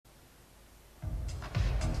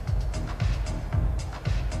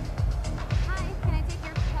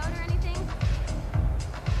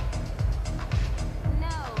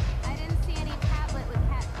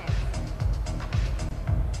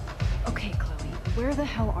Where the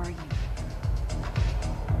hell are you?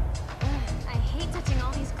 I hate touching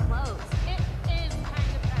all these clothes. It is kind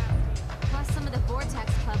of nasty. Plus, some of the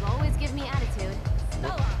Vortex Club always give me attitude.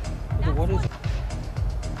 Stella, What is it?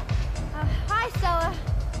 Hi, Stella.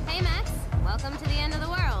 Hey, Max. Welcome to the end of the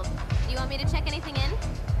world. Do you want me to check anything in?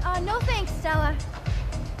 No thanks, Stella.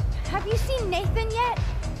 Have you seen Nathan yet?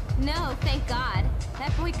 No, thank God.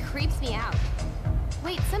 That boy creeps me out.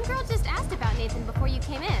 Wait, some girl just asked about Nathan before you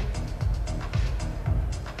came in.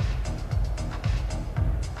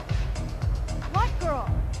 What girl?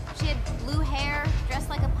 She had blue hair, dressed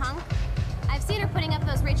like a punk. I've seen her putting up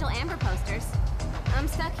those Rachel Amber posters. I'm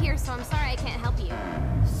stuck here, so I'm sorry I can't help you.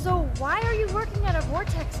 So why are you working at a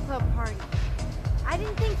Vortex Club party? I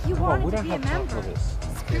didn't think you Come on, we wanted to don't be a have time for member. this.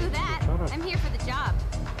 Screw that. I'm here for the job.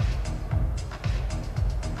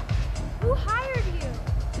 Who hired you?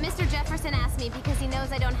 Mr. Jefferson asked me because he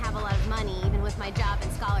knows I don't have a lot of money, even with my job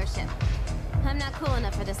and scholarship. I'm not cool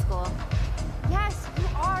enough for this school. Yes, you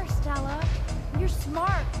are, Stella. You're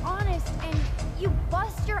smart, honest, and you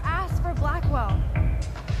bust your ass for Blackwell.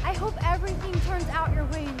 I hope everything turns out your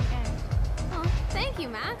way in the end. Oh, thank you,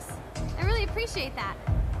 Max. I really appreciate that.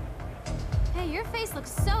 Hey, your face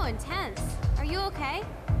looks so intense. Are you okay?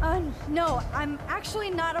 No, I'm actually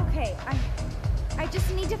not okay. I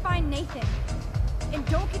just need to find Nathan. And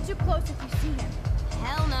don't get too close if you see him.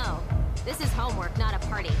 Hell no. This is homework, not a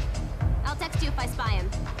party. I'll text you if I spy him.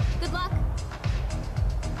 Good luck.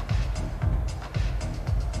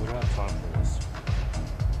 We don't have time for this.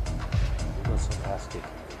 We got some ass kicking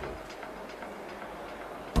to do.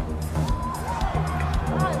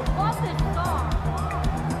 I love this song.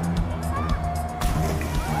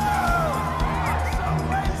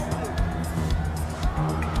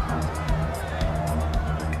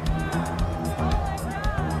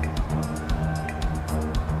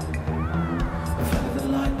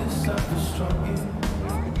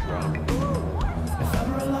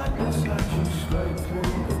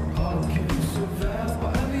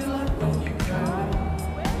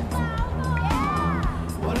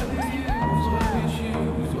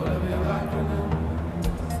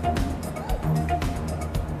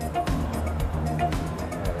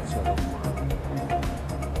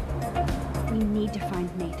 We need to find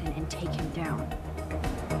Nathan and take him down.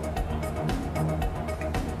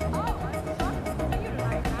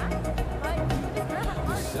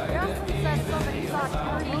 Justin said somebody saw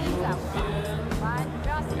Tony's outside. But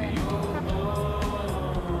Justin.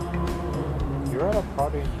 You're at a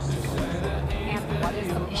party and you see me. And what is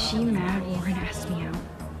the... Is she mad Warren asked me out?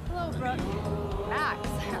 Hello, Brooke. Max,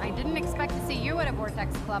 I didn't expect to see you at a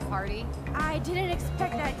Vortex Club party. I didn't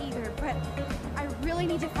expect that either, but I really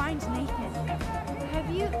need to find Nathan. Have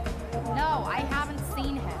you? No, I haven't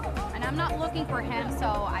seen him. And I'm not looking for him, so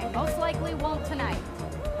I most likely won't tonight.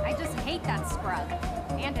 I just hate that scrub.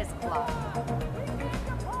 And his club.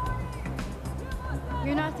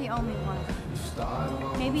 You're not the only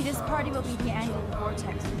one. Maybe this party will be the end of the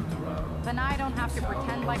Vortex. Then I don't have to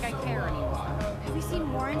pretend like I care anymore. Have you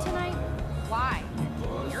seen Warren tonight? Why?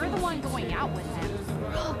 You're the one going out with him.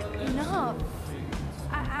 Look, enough.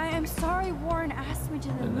 I am sorry Warren asked me to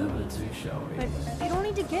the movie, but you don't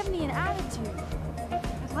need to give me an attitude.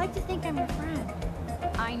 I'd like to think I'm your friend.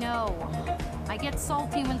 I know. I get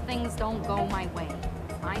salty when things don't go my way.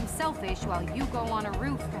 I'm selfish while you go on a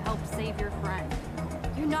roof to help save your friend.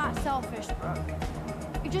 You're not selfish, Brooke.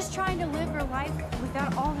 You're just trying to live your life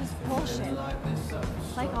without all this bullshit.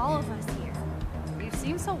 Like all of us here. You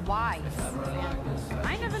seem so wise. And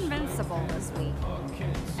kind of invincible this week.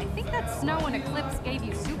 I think that snow and eclipse gave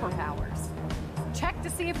you superpowers. Check to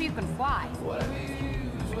see if you can fly.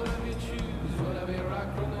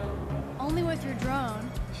 Only with your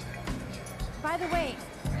drone. By the way,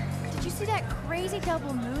 did you see that crazy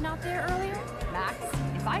double moon out there earlier? Max,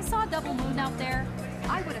 if I saw a double moon out there,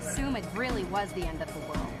 I would assume it really was the end of the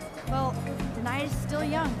world. Well, the night is still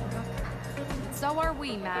young, Brooke. So are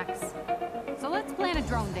we, Max. So let's plan a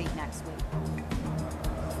drone date next week.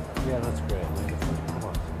 Yeah, that's great. Come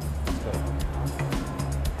on. Let's go.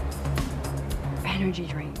 Energy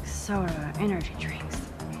drinks, soda, energy drinks.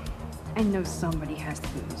 I know somebody has to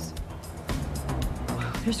lose.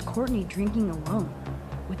 There's Courtney drinking alone,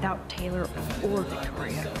 without Taylor or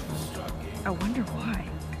Victoria. I wonder why.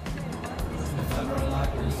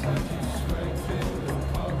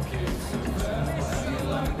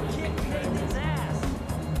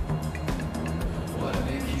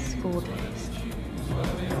 School days.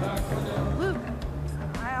 Luke,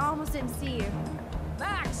 I almost didn't see you.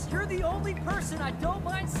 Max, you're the only person I don't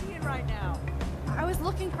mind seeing right now. I was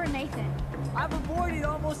looking for Nathan. I've avoided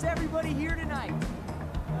almost everybody here tonight.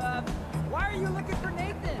 Why are you looking for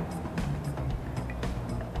Nathan?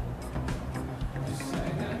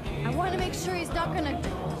 make sure he's not gonna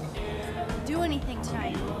do anything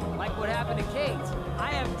tonight. Like what happened to Kate.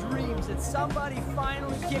 I have dreams that somebody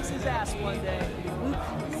finally kicks his ass one day. Luke,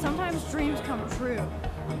 sometimes dreams come true.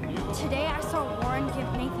 Today I saw Warren give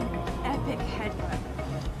Nathan an epic headbutt.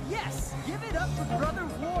 Yes, give it up for Brother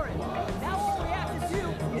Warren. Now all we have to do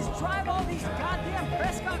is drive all these goddamn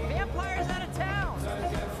Prescott vampires out of town.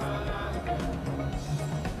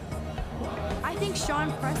 I think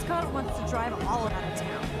Sean Prescott wants to drive all out of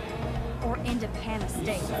town. Or into Pana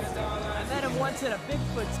State. I met him once at a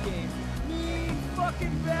Bigfoot's game. Mean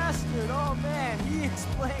fucking bastard. Oh man, he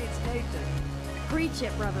explains Nathan. Preach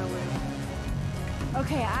it, Brother Luke.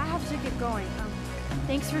 Okay, I have to get going.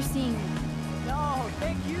 Thanks for seeing me. No,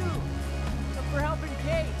 thank you. For helping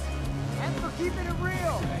Kate. And for keeping it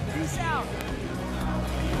real. Peace out.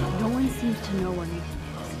 No one seems to know where Nathan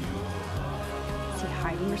is. Is he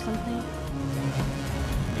hiding or something?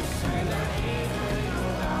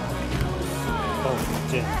 Oh,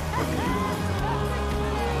 Jen.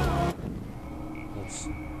 Let's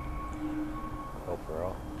help her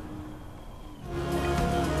out.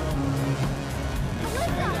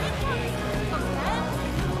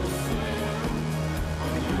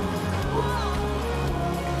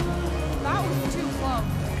 That was too close.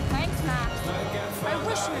 Thanks, Max. I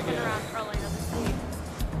wish you had been around earlier this week.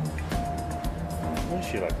 What is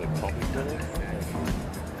she, like the comic relief?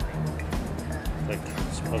 Like,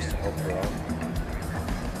 supposed to help her out?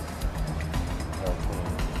 Oh,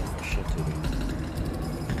 shit to do.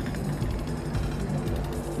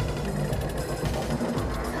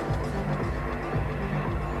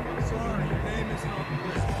 Sorry, your name isn't on the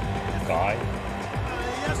list. Guy?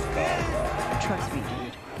 Yes, Guy. Trust me,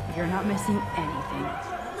 dude. You're not missing anything.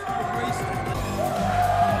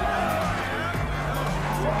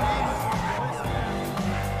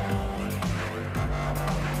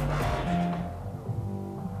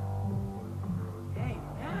 Hey,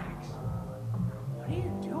 Max. What are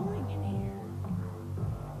you doing in here?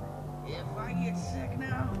 If I get sick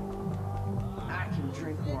now, I can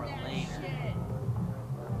drink more later.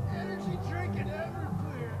 Energy drink and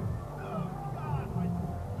Everclear. Oh, God, my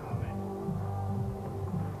stomach.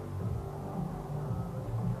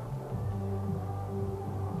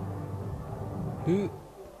 Who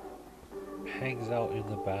hangs out in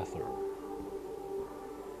the bathroom?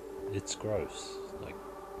 It's gross. Like,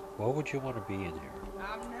 why would you want to be in here?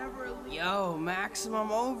 I'm never. Yo,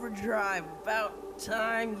 Maximum Overdrive. About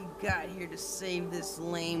time you got here to save this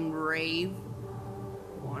lame rave.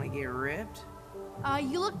 Want to get ripped?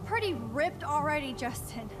 You look pretty ripped already,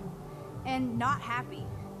 Justin. And not happy.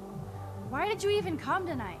 Why did you even come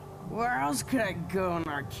tonight? Where else could I go in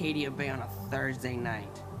Arcadia Bay on a Thursday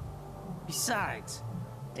night? Besides,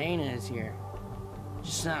 Dana is here.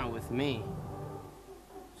 Just not with me.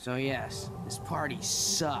 So yes, this party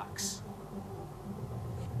sucks.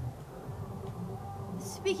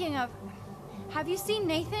 Speaking of, have you seen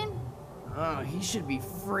Nathan? Oh, he should be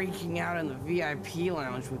freaking out in the VIP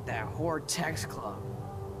lounge with that whore Tex Club.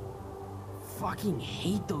 Fucking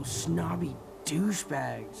hate those snobby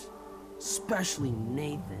douchebags. Especially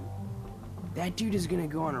Nathan. That dude is gonna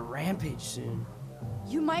go on a rampage soon.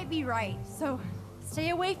 You might be right, so stay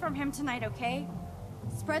away from him tonight, okay?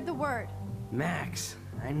 Spread the word. Max,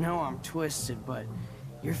 I know I'm twisted, but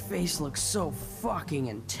your face looks so fucking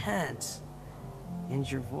intense. And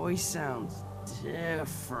your voice sounds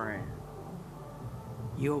different.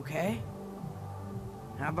 You okay?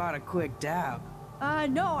 How about a quick dab?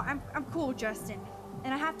 No, I'm cool, Justin.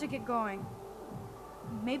 And I have to get going.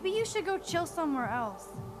 Maybe you should go chill somewhere else.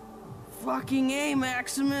 Fucking A,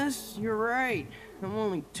 Maximus. You're right. I'm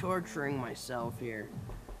only torturing myself here.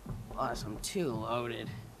 Plus, I'm too loaded.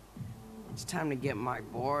 It's time to get my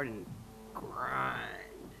board and grind.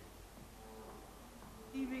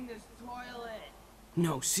 Leaving this toilet.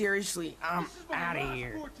 No, seriously, I'm out of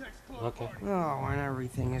here. Okay. Oh, and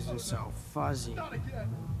everything isn't so fuzzy. Not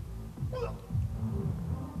again.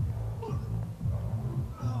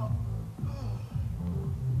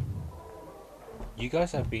 You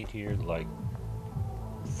guys have been here, like,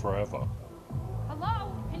 forever.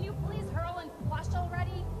 Hello? Can you please hurl and flush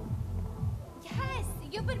already? Yes,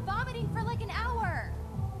 you've been vomiting for like an hour.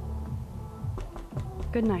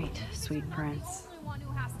 Good night, sweet prince. I'm the only one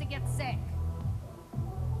who has to get sick.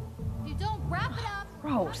 If you don't wrap it up.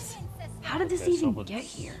 Gross. run it in, sister. How did this Okay, even someone's get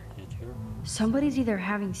here? in here. Somebody's either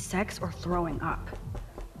having sex or throwing up.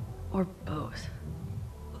 Or both.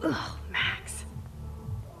 Ugh, Max.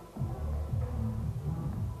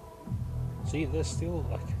 See, there's still,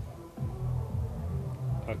 like...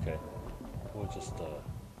 Okay. We'll just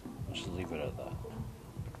leave it at that.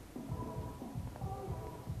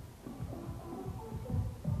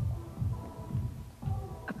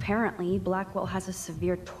 Apparently, Blackwell has a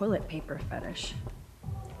severe toilet paper fetish.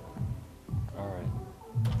 Alright.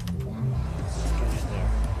 Let's get in there.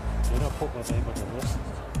 Did I put my name on the list?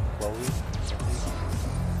 Chloe? Something?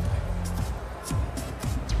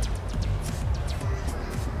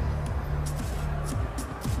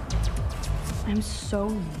 I'm so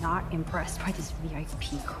not impressed by this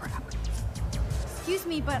VIP crap. Excuse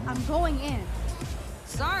me, but I'm going in.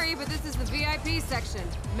 Sorry, but this is the VIP section.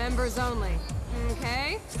 Members only.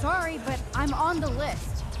 Okay? Sorry, but I'm on the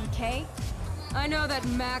list, okay? I know that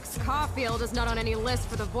Max Caulfield is not on any list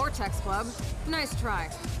for the Vortex Club. Nice try.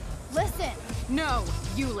 Listen! No,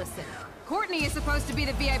 you listen. Courtney is supposed to be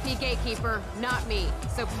the VIP gatekeeper, not me.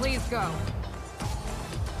 So please go.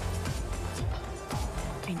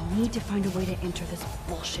 I need to find a way to enter this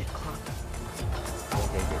bullshit club.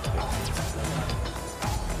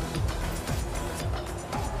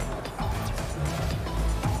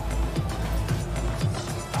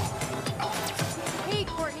 Hey,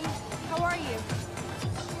 Courtney. How are you?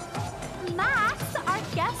 Max, our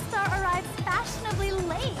guest star arrives fashionably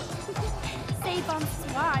late. Say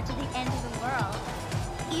bonsoir to the end of the world.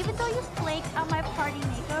 Even though you flaked on my party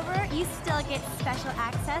makeover, you still get special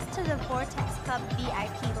access to the Vortex Club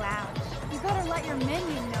VIP lounge. You better let your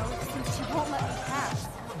minion know since she won't let me pass.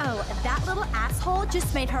 Oh, that little asshole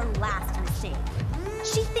just made her last mistake.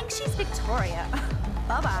 She thinks she's Victoria.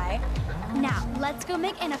 Bye-bye. Now, let's go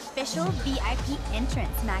make an official VIP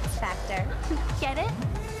entrance, Max Factor. Get it?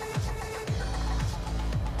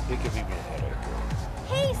 You're giving me a headache.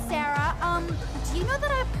 Hey, Sarah, do you know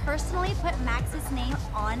that I personally put Max's name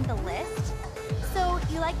on the list? So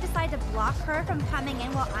you decide to block her from coming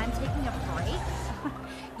in while I'm taking a break?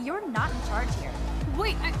 You're not in charge here.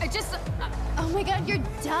 Wait, I just... Oh my god, you're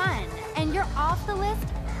done! And you're off the list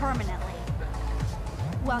permanently.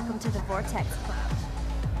 Welcome to the Vortex Club.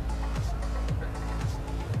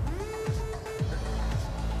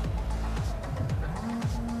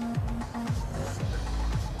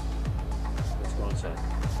 Let's go inside.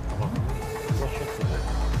 Come on. What shift is it?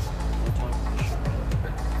 What time is the shift?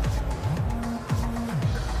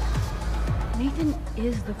 Nathan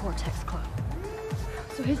is the Vortex Club.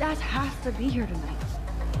 So his ass has to be here tonight.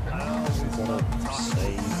 We gotta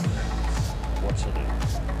save... What's her name?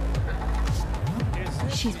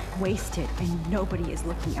 She's wasted and nobody is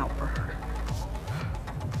looking out for her.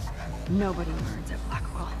 Nobody learns at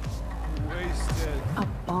Blackwell. Wasted. A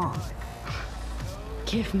bomb.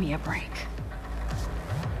 Give me a break.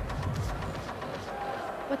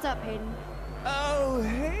 What's up, Hayden? Oh,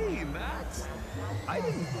 hey, Max. I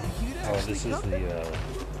didn't think you'd Oh, actually this is come. the,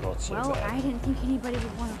 not so Well, bad. I didn't think anybody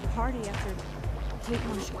would want to party after Kate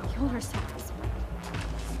Marsh killed herself this morning.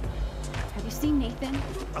 Have you seen Nathan?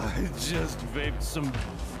 I just vaped some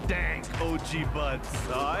dank OG buds,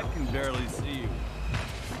 so I can barely see you.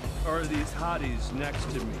 Or are these hotties next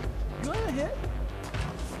to me? You want a hit?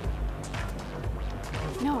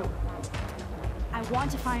 No. I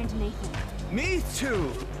want to find Nathan. Me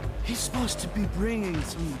too. He's supposed to be bringing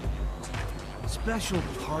some special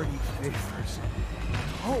party favors.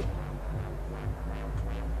 Oh.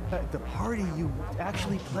 At the party, you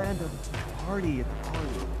actually planned a party at the party.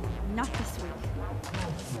 Not this week.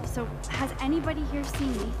 So, has anybody here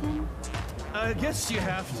seen Nathan? I guess you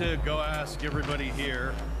have to go ask everybody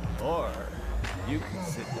here, or you can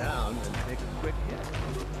sit down and take a quick hit.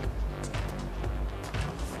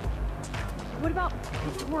 What about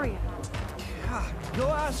Victoria? God, go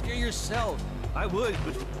ask her yourself. I would,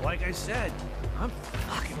 but like I said, I'm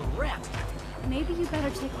fucking wrecked. Maybe you better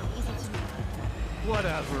take it easy tonight.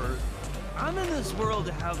 Whatever. I'm in this world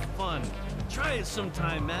to have fun. Try it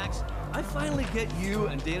sometime, Max. I finally get you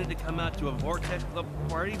and Dana to come out to a Vortex Club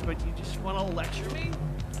party, but you just want to lecture me?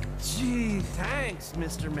 Gee, thanks,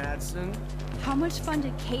 Mr. Madsen. How much fun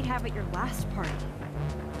did Kate have at your last party?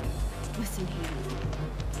 Listen, Hayden.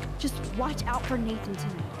 Just watch out for Nathan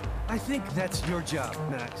tonight. I think that's your job,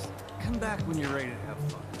 Max. Come back when you're ready to have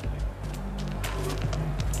fun.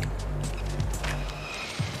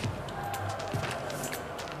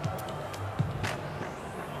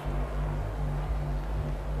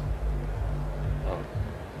 Oh,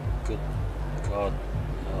 good God.